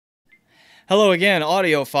Hello again,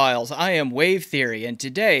 audiophiles. I am Wave Theory, and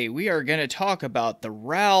today we are going to talk about the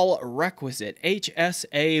RAAL requisite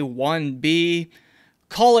HSA-1b,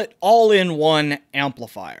 call it all-in-one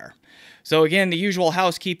amplifier. So again, the usual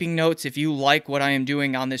housekeeping notes. If you like what I am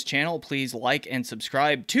doing on this channel, please like and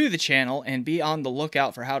subscribe to the channel and be on the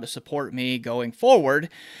lookout for how to support me going forward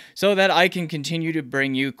so that I can continue to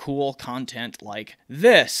bring you cool content like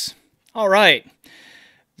this. All right.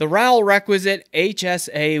 The RAAL requisite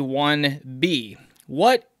HSA-1b.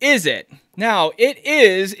 What is it? Now, it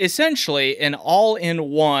is essentially an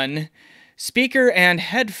all-in-one speaker and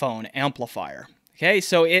headphone amplifier. Okay,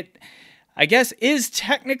 so it, I guess, is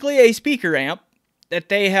technically a speaker amp that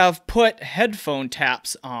they have put headphone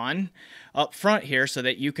taps on up front here so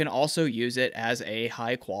that you can also use it as a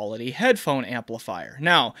high-quality headphone amplifier.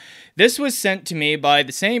 Now, this was sent to me by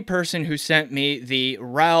the same person who sent me the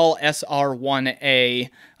RAAL SR1A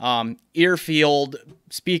earfield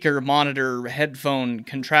speaker monitor headphone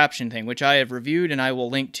contraption thing, which I have reviewed and I will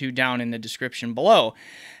link to down in the description below.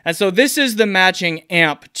 And so this is the matching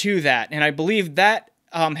amp to that, and I believe that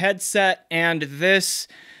headset and this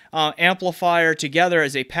amplifier together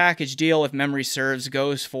as a package deal, if memory serves,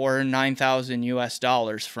 goes for $9,000 US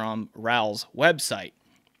from RAAL's website.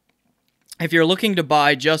 If you're looking to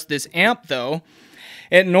buy just this amp, though,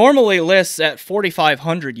 it normally lists at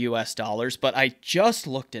 $4,500 US, but I just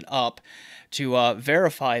looked it up to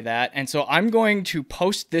verify that, and so I'm going to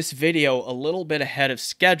post this video a little bit ahead of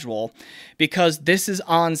schedule because this is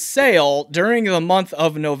on sale during the month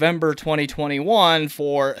of November 2021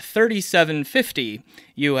 for $3,750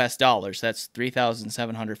 US. That's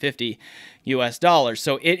 $3,750 US.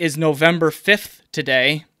 So it is November 5th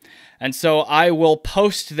today. And so I will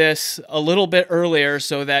post this a little bit earlier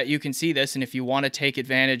so that you can see this. And if you want to take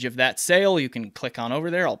advantage of that sale, you can click on over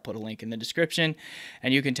there. I'll put a link in the description.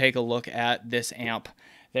 And you can take a look at this amp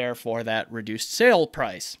there for that reduced sale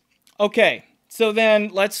price. Okay, so then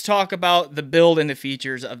let's talk about the build and the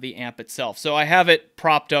features of the amp itself. So I have it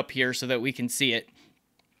propped up here so that we can see it.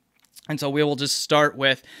 And so we will just start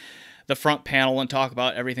with the front panel and talk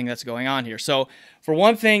about everything that's going on here. So for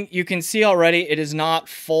one thing, you can see already it is not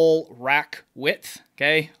full rack width,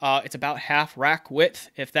 okay? It's about half rack width,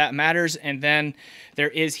 if that matters. And then there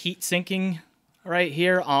is heat sinking right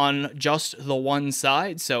here on just the one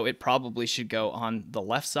side, so it probably should go on the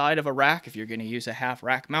left side of a rack if you're going to use a half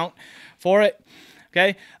rack mount for it,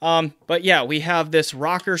 okay? But yeah, we have this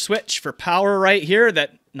rocker switch for power right here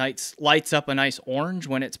that lights up a nice orange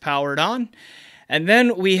when it's powered on. And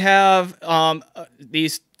then we have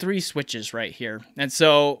these three switches right here. And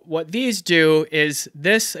so what these do is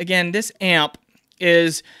this, again, this amp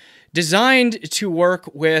is designed to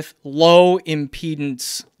work with low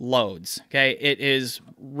impedance loads. Okay, it is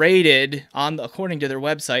rated according to their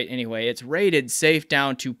website anyway, it's rated safe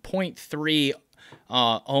down to 0.3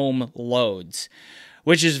 ohm loads,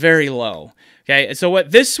 which is very low. Okay, and so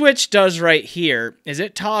what this switch does right here is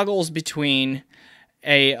it toggles between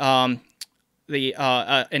an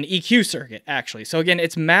EQ circuit, actually. So again,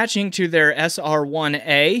 it's matching to their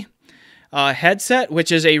SR1A headset, which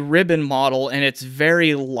is a ribbon model, and it's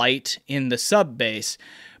very light in the sub bass.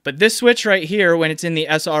 But this switch right here, when it's in the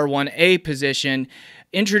SR1A position,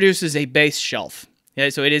 introduces a bass shelf.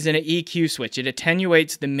 Okay, so it is an EQ switch. It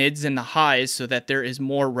attenuates the mids and the highs so that there is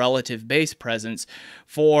more relative bass presence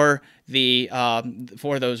for the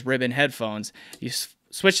for those ribbon headphones. You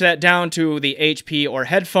switch that down to the HP or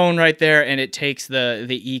headphone right there, and it takes the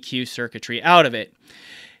EQ circuitry out of it.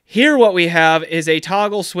 Here what we have is a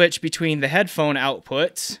toggle switch between the headphone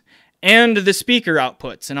outputs and the speaker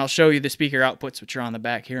outputs, and I'll show you the speaker outputs, which are on the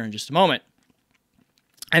back here in just a moment.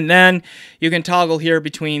 And then you can toggle here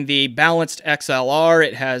between the balanced XLR.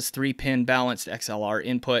 It has 3-pin balanced XLR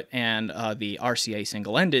input and the RCA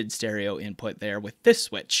single-ended stereo input there with this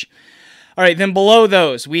switch. All right, then below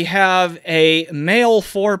those, we have a male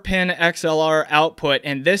 4-pin XLR output,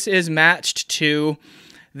 and this is matched to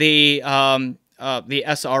the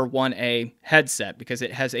SR1A headset because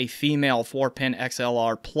it has a female 4-pin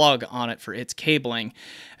XLR plug on it for its cabling,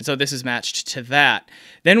 and so this is matched to that.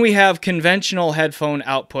 Then we have conventional headphone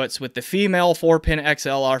outputs with the female 4-pin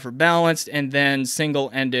XLR for balanced, and then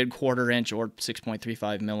single-ended 1/4 inch or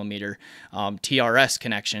 6.35 millimeter TRS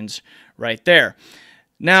connections right there.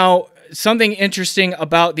 Now, something interesting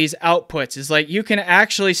about these outputs is like you can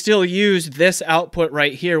actually still use this output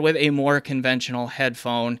right here with a more conventional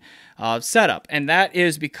headphone setup. And that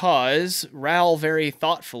is because RAAL very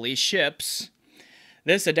thoughtfully ships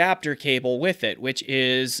this adapter cable with it, which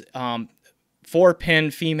is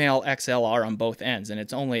 4-pin female XLR on both ends, and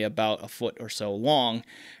it's only about a foot or so long.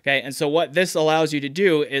 Okay, and so what this allows you to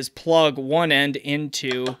do is plug one end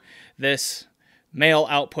into this male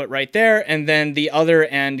output right there, and then the other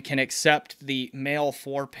end can accept the male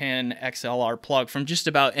 4-pin XLR plug from just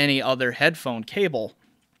about any other headphone cable.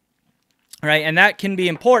 Right, and that can be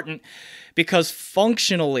important because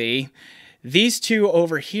functionally, these two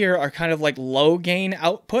over here are kind of like low gain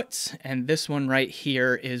outputs, and this one right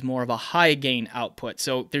here is more of a high gain output.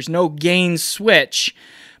 So there's no gain switch,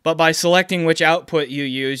 but by selecting which output you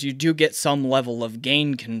use, you do get some level of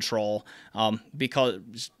gain control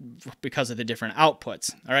because of the different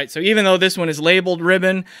outputs. All right, so even though this one is labeled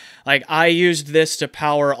ribbon, like I used this to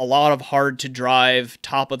power a lot of hard to drive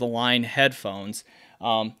top of the line headphones.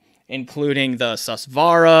 Including the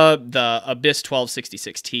Susvara, the Abyss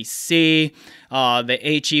 1266TC, the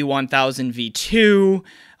HE-1000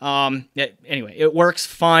 V2. Anyway, it works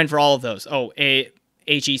fine for all of those. Oh, a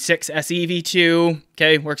HE6SE V2,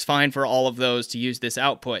 okay, works fine for all of those to use this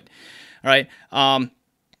output. All right, and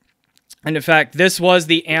in fact, this was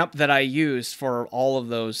the amp that I used for all of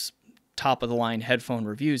those top-of-the-line headphone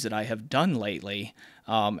reviews that I have done lately.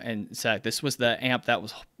 And in fact, this was the amp that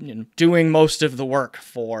was doing most of the work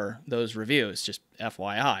for those reviews, just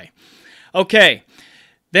FYI. Okay,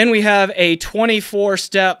 then we have a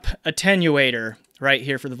 24-step attenuator right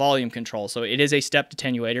here for the volume control. So it is a stepped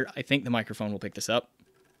attenuator. I think the microphone will pick this up.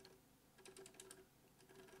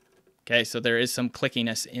 Okay, so there is some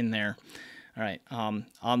clickiness in there. All right,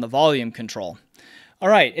 on the volume control. All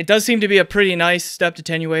right, it does seem to be a pretty nice stepped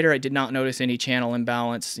attenuator. I did not notice any channel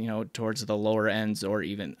imbalance, towards the lower ends or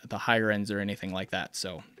even the higher ends or anything like that.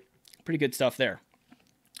 So pretty good stuff there.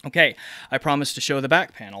 Okay, I promised to show the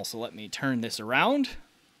back panel, so let me turn this around.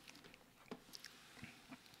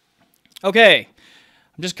 Okay,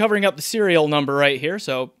 I'm just covering up the serial number right here,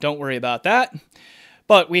 so don't worry about that.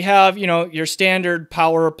 But we have, your standard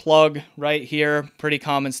power plug right here. Pretty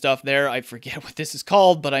common stuff there. I forget what this is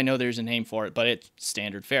called, but I know there's a name for it, but it's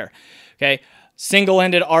standard fare. Okay,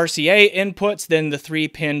 single-ended RCA inputs, then the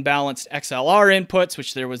 3-pin balanced XLR inputs,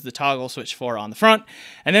 which there was the toggle switch for on the front.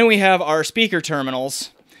 And then we have our speaker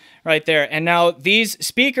terminals right there. And now these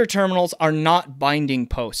speaker terminals are not binding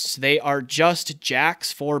posts. They are just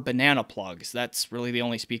jacks for banana plugs. That's really the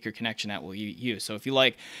only speaker connection that we'll use. So if you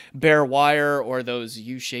like bare wire or those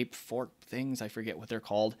U-shaped fork things, I forget what they're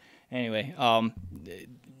called. Anyway,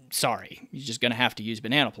 sorry, you're just going to have to use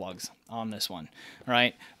banana plugs on this one,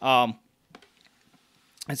 right? And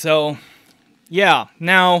so, yeah,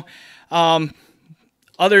 now,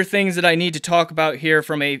 other things that I need to talk about here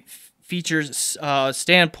from a features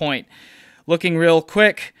standpoint. Looking real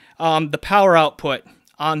quick, the power output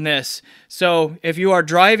on this. So if you are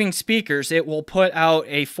driving speakers, it will put out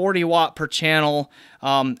a 40 watt per channel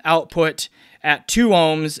output at 2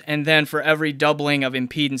 ohms, and then for every doubling of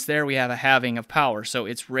impedance there, we have a halving of power. So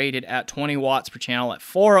it's rated at 20 watts per channel at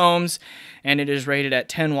 4 ohms, and it is rated at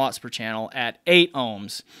 10 watts per channel at 8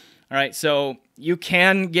 ohms. All right, so you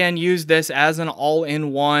can, again, use this as an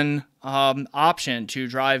all-in-one option to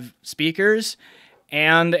drive speakers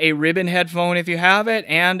and a ribbon headphone if you have it,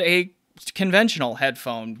 and a conventional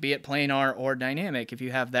headphone, be it planar or dynamic if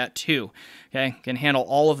you have that too. Okay, can handle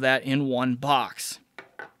all of that in one box.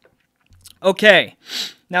 Okay,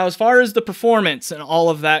 now as far as the performance and all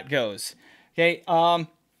of that goes, okay,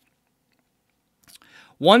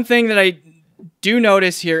 one thing that I do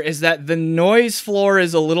notice here is that the noise floor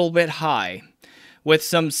is a little bit high. With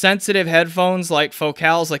some sensitive headphones like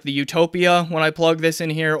Focals, like the Utopia, when I plug this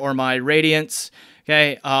in here, or my Radiance,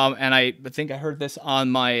 okay, and I think I heard this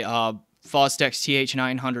on my Fostex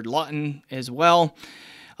TH900 Lawton as well.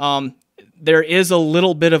 There is a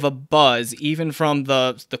little bit of a buzz, even from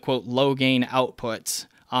the quote low gain outputs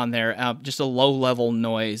on there, just a low level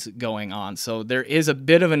noise going on. So there is a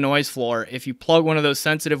bit of a noise floor. If you plug one of those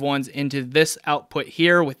sensitive ones into this output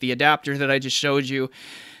here with the adapter that I just showed you,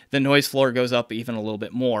 the noise floor goes up even a little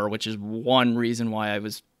bit more, which is one reason why I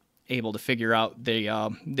was able to figure out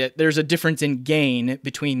that there's a difference in gain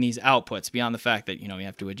between these outputs, beyond the fact that, you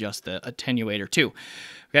have to adjust the attenuator too.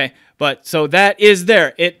 Okay, but so that is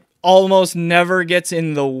there. It almost never gets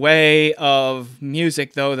in the way of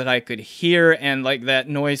music, though, that I could hear, and like that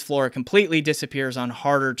noise floor completely disappears on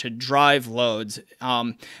harder to drive loads.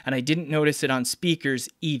 And I didn't notice it on speakers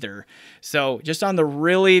either. So just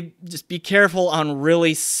be careful on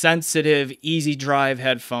really sensitive, easy drive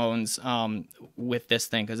headphones with this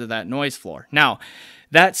thing because of that noise floor. Now,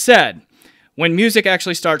 that said, when music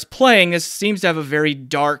actually starts playing, this seems to have a very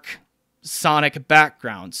dark sonic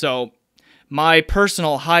background. So my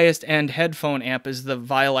personal highest end headphone amp is the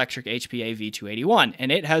Violectric HPA V281,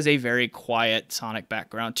 and it has a very quiet sonic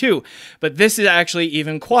background too. But this is actually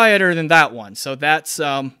even quieter than that one, so that's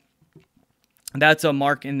a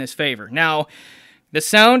mark in this favor. Now, the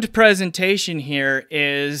sound presentation here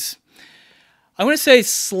is, I want to say,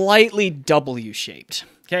 slightly W-shaped.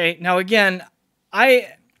 Okay, now again,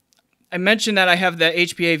 I mentioned that I have the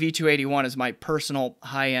HPA V281 as my personal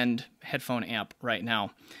high-end headphone amp right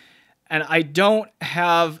now. And I don't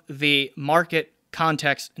have the market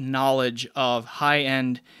context knowledge of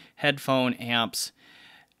high-end headphone amps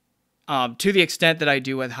to the extent that I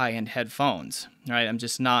do with high-end headphones. Right? I'm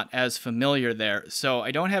just not as familiar there. So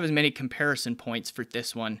I don't have as many comparison points for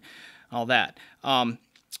this one, all that.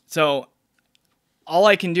 So all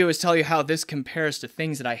I can do is tell you how this compares to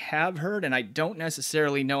things that I have heard, and I don't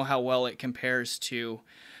necessarily know how well it compares to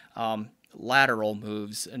lateral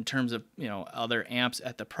moves in terms of, you know, other amps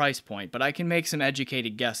at the price point, but I can make some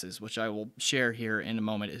educated guesses, which I will share here in a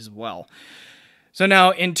moment as well. So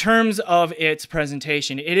now, in terms of its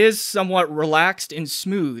presentation, it is somewhat relaxed and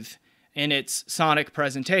smooth in its sonic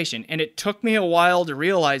presentation, and it took me a while to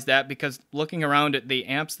realize that, because looking around at the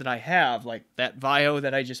amps that I have, like that Vio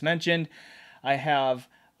that I just mentioned, I have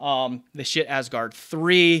the Shit Asgard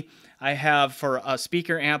 3. I have, for a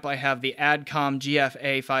speaker amp, I have the Adcom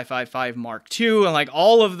GFA 555 Mark II, and like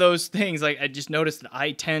all of those things, like I just noticed that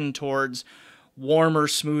I tend towards warmer,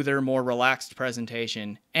 smoother, more relaxed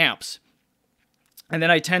presentation amps. And then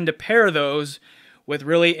I tend to pair those with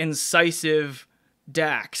really incisive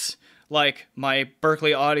DACs, like my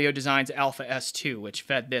Berkeley Audio Designs Alpha S2, which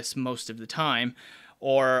fed this most of the time,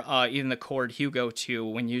 or even the Chord Hugo 2,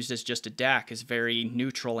 when used as just a DAC, is very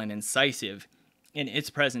neutral and incisive in its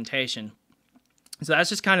presentation. So that's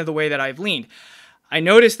just kind of the way that I've leaned. I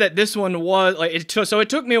noticed that this one was, like, it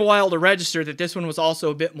took me a while to register that this one was also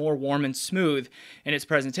a bit more warm and smooth in its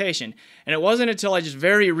presentation. And it wasn't until I just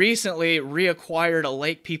very recently reacquired a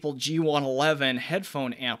Lake People G111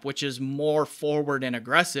 headphone amp, which is more forward and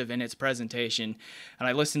aggressive in its presentation. And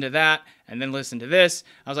I listened to that and then listened to this.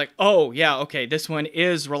 I was like, oh yeah, okay, this one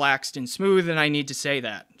is relaxed and smooth, and I need to say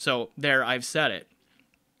that. So there, I've said it.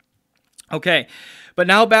 Okay, but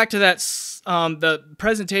now back to that, the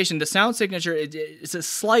presentation, the sound signature, it's a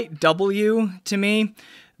slight W to me.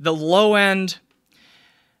 The low end,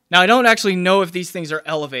 now I don't actually know if these things are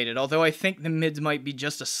elevated, although I think the mids might be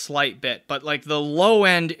just a slight bit, but like the low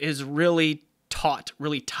end is really taut,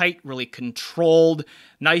 really tight, really controlled,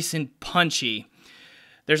 nice and punchy.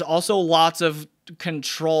 There's also lots of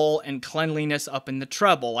control and cleanliness up in the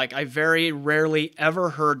treble. Like, I very rarely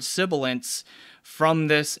ever heard sibilance from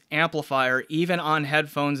this amplifier, even on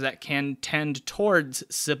headphones that can tend towards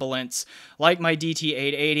sibilance, like my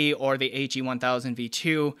DT880 or the HE1000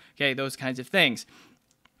 V2, okay, those kinds of things.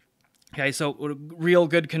 Okay, so real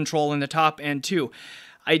good control in the top end too.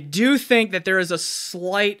 I do think that there is a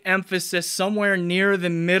slight emphasis somewhere near the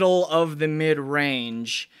middle of the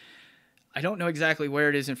mid-range. I don't know exactly where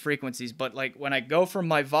it is in frequencies, but like when I go from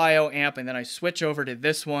my Vio amp and then I switch over to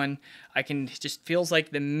this one, I can, it just feels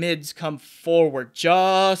like the mids come forward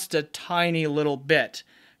just a tiny little bit.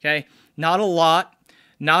 Okay, not a lot,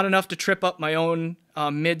 not enough to trip up my own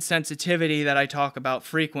mid sensitivity that I talk about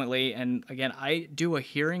frequently. And again, I do a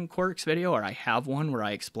hearing quirks video, or I have one where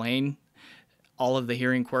I explain all of the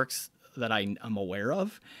hearing quirks that I'm aware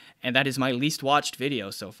of, and that is my least watched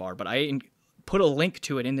video so far, but I put a link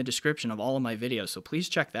to it in the description of all of my videos, so please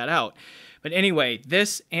check that out. But anyway,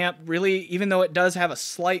 this amp really, even though it does have a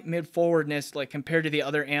slight mid-forwardness, like compared to the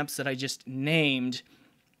other amps that I just named,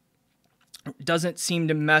 doesn't seem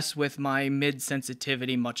to mess with my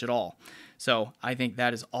mid-sensitivity much at all. So I think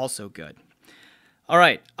that is also good. All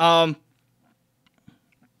right.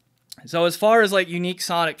 So as far as like unique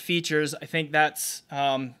sonic features, I think that's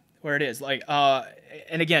where it is. Like,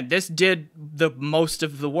 and again, this did the most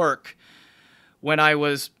of the work when I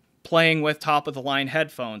was playing with top-of-the-line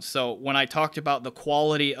headphones. So when I talked about the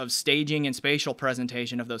quality of staging and spatial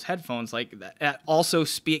presentation of those headphones, like that also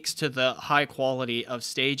speaks to the high quality of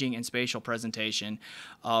staging and spatial presentation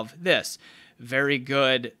of this. Very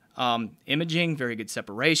good imaging, very good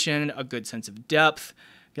separation, a good sense of depth,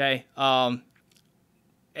 okay?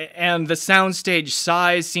 And the soundstage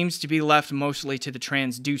size seems to be left mostly to the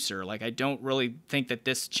transducer. Like, I don't really think that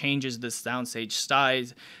this changes the soundstage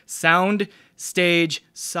size. Soundstage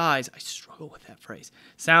size. I struggle with that phrase.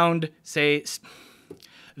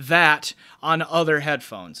 That on other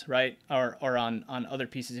headphones, right? Or on other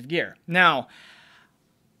pieces of gear. Now,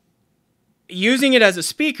 using it as a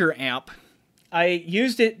speaker amp, I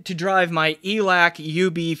used it to drive my ELAC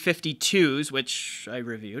UB52s, which I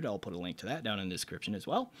reviewed. I'll put a link to that down in the description as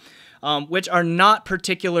well, which are not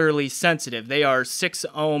particularly sensitive. They are 6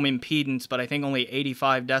 ohm impedance, but I think only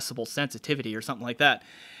 85 decibel sensitivity or something like that.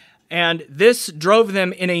 And this drove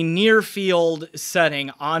them in a near field setting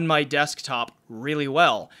on my desktop really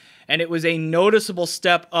well. And it was a noticeable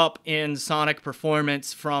step up in sonic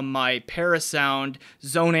performance from my Parasound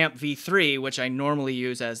Zone Amp V3, which I normally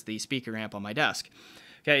use as the speaker amp on my desk.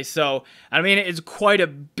 Okay, so, I mean, it's quite a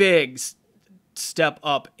big step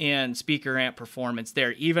up in speaker amp performance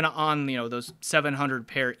there, even on, you know, those 700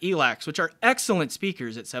 pair ELACs, which are excellent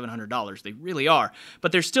speakers at $700. They really are,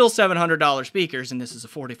 but they're still $700 speakers, and this is a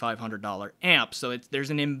 $4,500 amp, so there's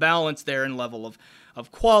an imbalance there in level of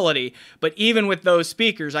quality. But even with those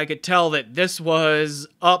speakers, I could tell that this was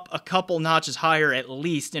up a couple notches higher, at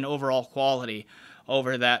least in overall quality,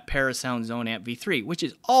 over that Parasound Zone Amp V3, which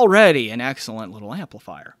is already an excellent little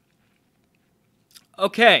amplifier.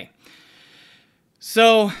 Okay.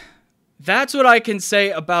 So that's what I can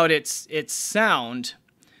say about its sound.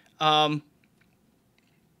 And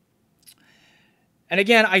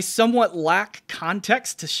again, I somewhat lack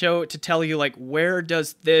context to tell you, like, where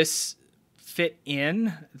does this fit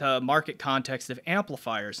in the market context of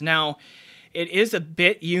amplifiers. Now, it is a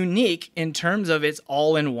bit unique in terms of its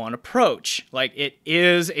all-in-one approach. Like, it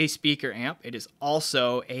is a speaker amp. It is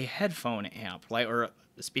also a headphone amp, like, or a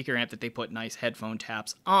speaker amp that they put nice headphone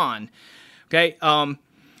taps on. Okay, I'm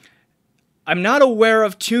not aware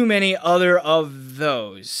of too many other of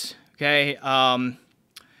those. Okay,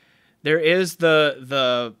 there is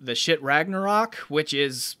the shit Ragnarok, which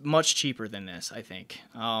is much cheaper than this, I think.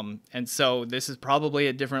 And so this is probably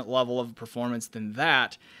a different level of performance than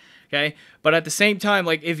that. Okay, but at the same time,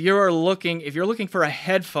 like, if you're looking for a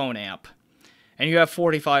headphone amp and you have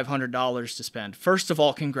 $4,500 to spend, first of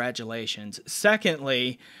all, congratulations.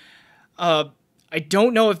 Secondly, I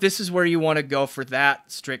don't know if this is where you want to go for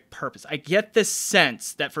that strict purpose. I get the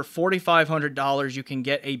sense that for $4,500 you can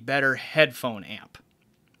get a better headphone amp.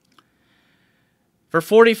 For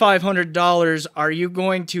 $4,500, are you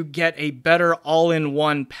going to get a better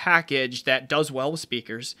all-in-one package that does well with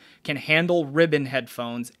speakers, can handle ribbon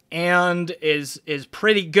headphones, and is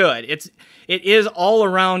pretty good? It is all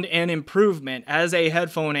around an improvement as a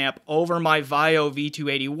headphone amp over my Vio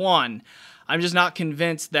V281. I'm just not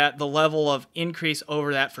convinced that the level of increase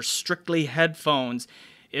over that for strictly headphones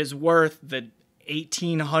is worth the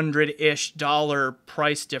 $1,800-ish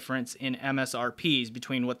price difference in MSRPs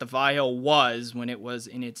between what the Vio was when it was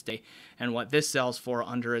in its day and what this sells for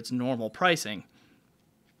under its normal pricing.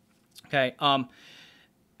 Okay,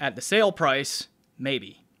 at the sale price,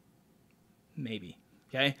 maybe.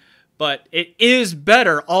 Okay, but it is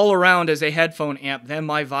better all around as a headphone amp than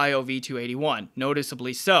my Vio V281,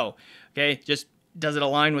 noticeably so. Okay, just does it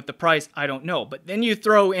align with the price? I don't know. But then you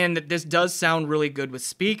throw in that this does sound really good with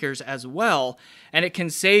speakers as well, and it can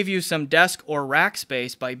save you some desk or rack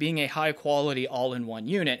space by being a high-quality all-in-one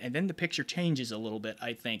unit, and then the picture changes a little bit,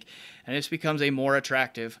 I think, and this becomes a more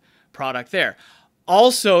attractive product there.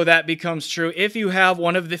 Also, that becomes true if you have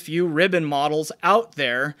one of the few ribbon models out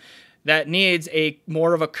there that needs a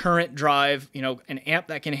more of a current drive, you know, an amp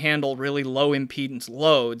that can handle really low impedance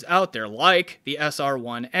loads out there, like the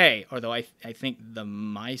SR-1A, although I think the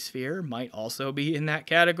MySphere might also be in that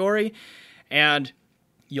category. And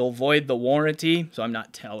you'll void the warranty, so I'm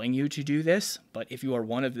not telling you to do this, but if you are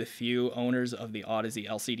one of the few owners of the Odyssey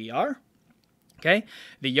LCDR, okay,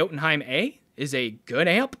 the Jotunheim A is a good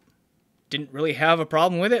amp. Didn't really have a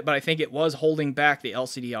problem with it, but I think it was holding back the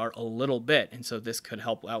LCDR a little bit, and so this could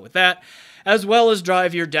help out with that, as well as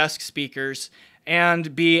drive your desk speakers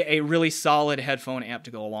and be a really solid headphone amp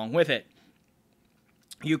to go along with it.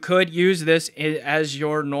 You could use this as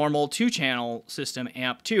your normal 2-channel system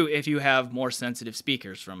amp too if you have more sensitive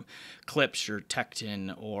speakers from Klipsch or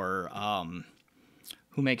Tecton or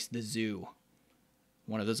who makes the Zoo?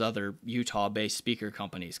 One of those other Utah-based speaker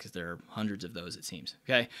companies, because there are hundreds of those, it seems.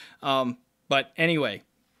 Okay, but anyway,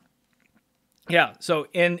 yeah. So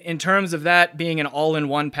in terms of that being an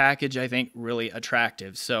all-in-one package, I think really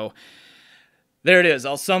attractive. So there it is.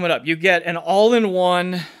 I'll sum it up. You get an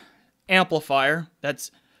all-in-one amplifier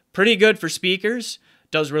that's pretty good for speakers,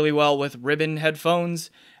 does really well with ribbon headphones,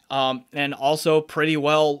 and also pretty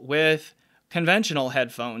well with conventional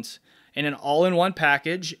headphones. In an all-in-one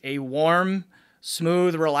package, a warm,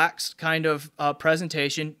 smooth, relaxed kind of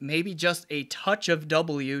presentation, maybe just a touch of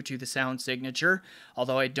W to the sound signature,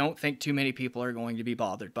 although I don't think too many people are going to be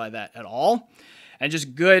bothered by that at all. And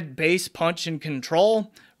just good bass punch and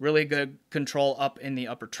control, really good control up in the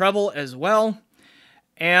upper treble as well.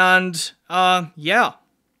 And yeah,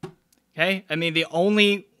 Okay, I mean, the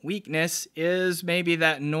only weakness is maybe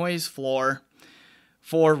that noise floor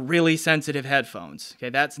for really sensitive headphones. Okay,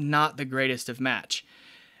 that's not the greatest of match.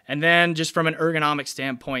 And then just from an ergonomic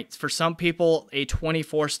standpoint, for some people, a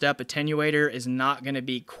 24-step attenuator is not going to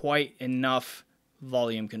be quite enough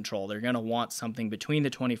volume control. They're going to want something between the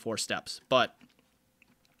 24 steps, but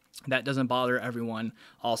that doesn't bother everyone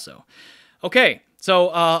also. Okay, so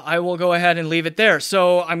I will go ahead and leave it there.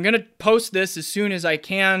 So I'm going to post this as soon as I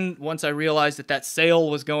can once I realize that that sale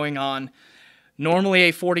was going on. Normally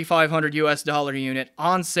a $4,500 US unit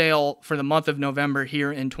on sale for the month of November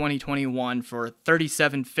here in 2021 for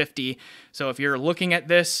 $3,750. So if you're looking at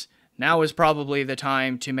this, now is probably the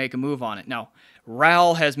time to make a move on it. Now,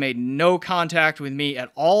 RAAL has made no contact with me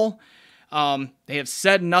at all. They have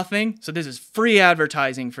said nothing, so this is free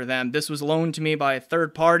advertising for them. This was loaned to me by a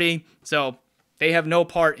third party, so they have no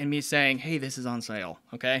part in me saying, hey, this is on sale,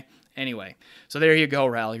 okay? Anyway, so there you go,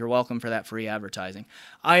 RAAL. You're welcome for that free advertising.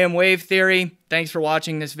 I am Wave Theory. Thanks for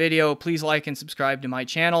watching this video. Please like and subscribe to my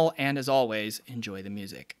channel, and as always, enjoy the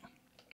music.